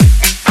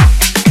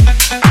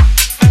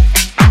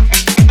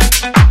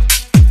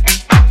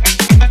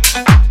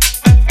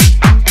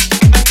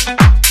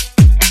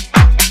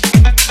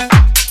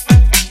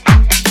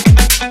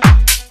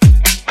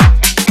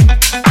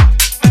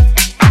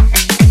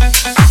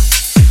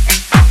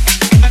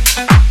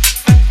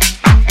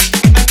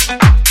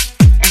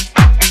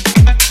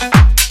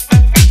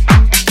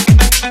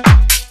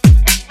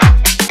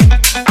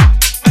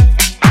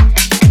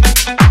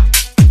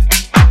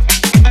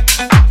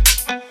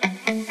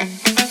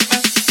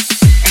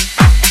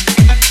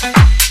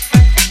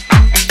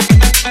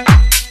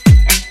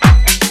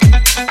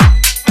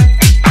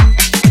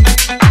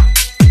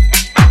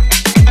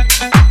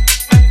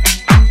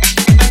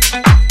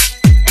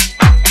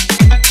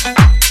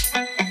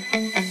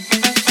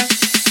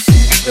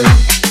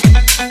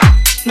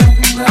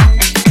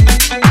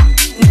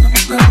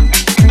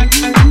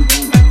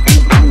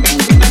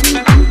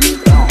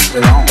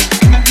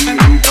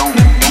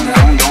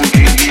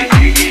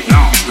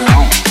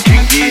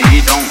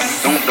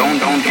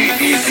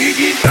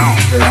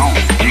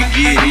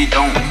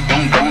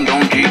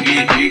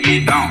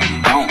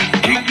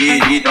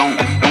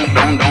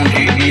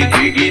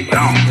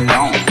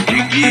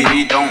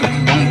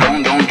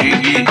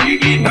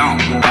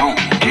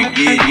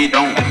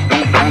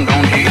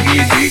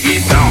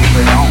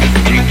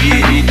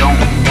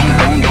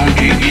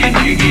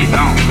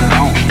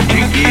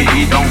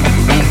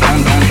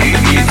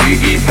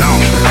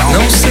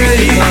Não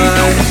sei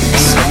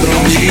mais pra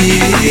onde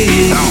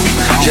ir,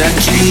 já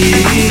que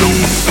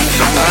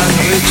a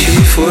noite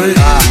foi.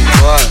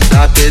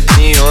 Acorda,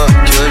 Pedrinho,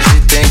 que hoje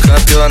tem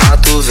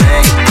campeonato.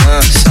 Vem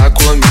dançar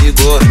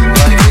comigo,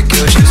 vai ver que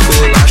eu te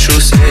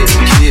esculacho. Sei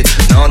que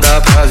não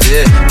dá pra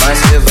ver, mas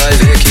cê vai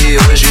ver que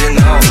hoje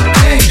não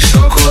tem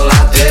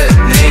chocolate.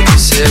 Nem de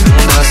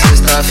segunda a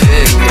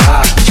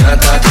sexta-feira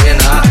adianta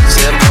treinar.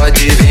 Cê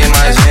pode vir,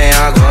 mas vem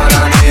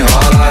agora. Não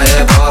enrola,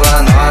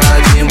 rebola, na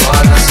hora de ir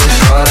embora cê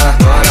chora.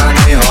 Agora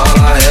não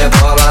enrola,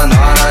 rebola, na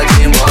hora de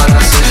ir embora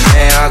cê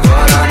vem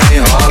agora. Não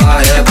enrola,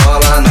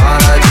 rebola, na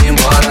hora de ir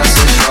embora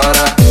cê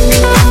chora.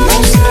 Não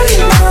sei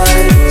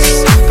mais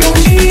pra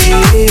onde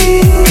ir,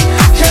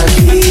 já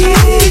que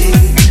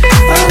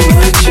a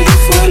noite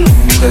foi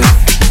longa,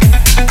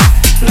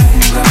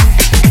 longa,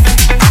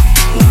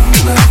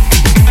 longa.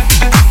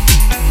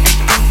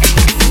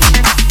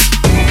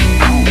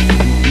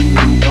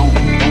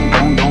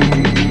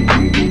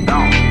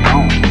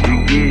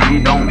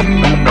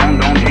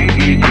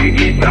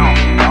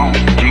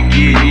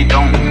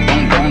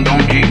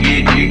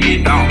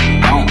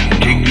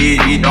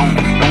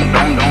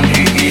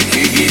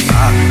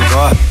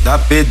 Acorda,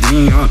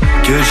 Pedrinho,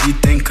 que hoje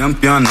tem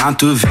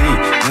campeonato.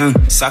 Vem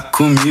dançar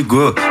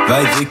comigo,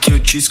 vai ver que eu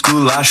te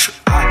esculacho.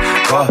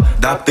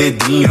 Acorda,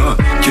 Pedrinho,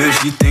 que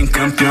hoje tem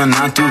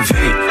campeonato.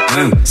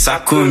 Vem dançar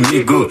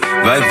comigo,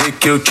 vai ver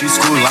que eu te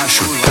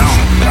esculacho.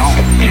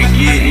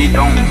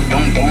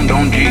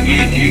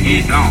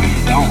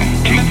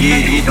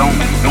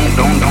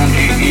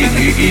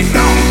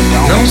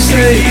 Não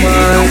sei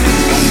mais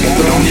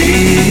pra onde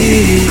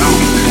ir,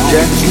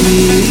 já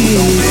que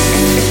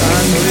a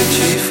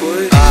noite foi.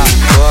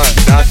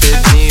 Acorda,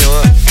 Pedrinho,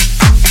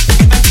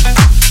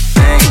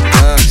 vem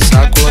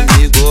dançar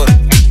comigo.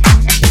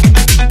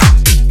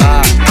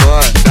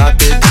 Acorda,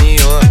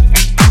 Pedrinho,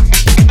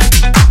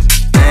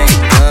 vem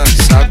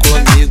dançar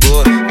comigo,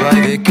 vai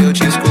ver que eu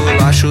te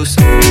esculacho.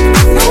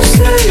 Não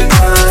sei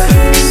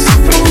mais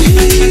pra onde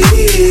ir,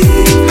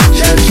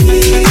 já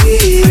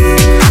que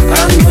a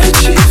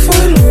noite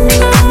foi longa.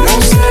 Não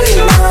sei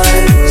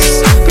mais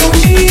pra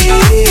onde ir,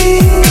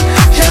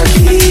 já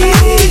que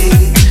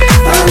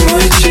a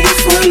noite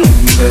foi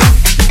longa,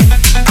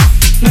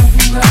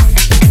 longa,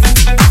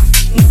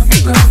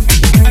 longa.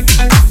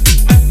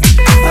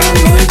 A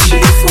noite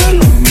foi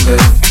longa,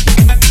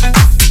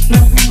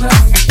 longa,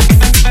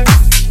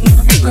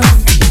 longa, longa.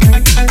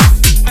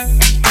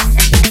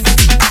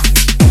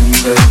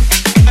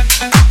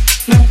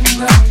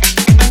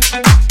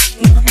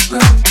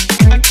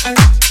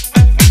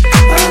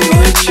 A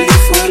noite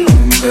foi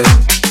longa,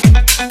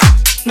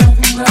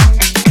 longa,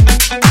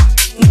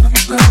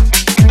 longa.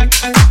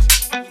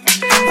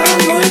 A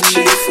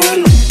noite foi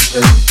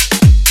longa.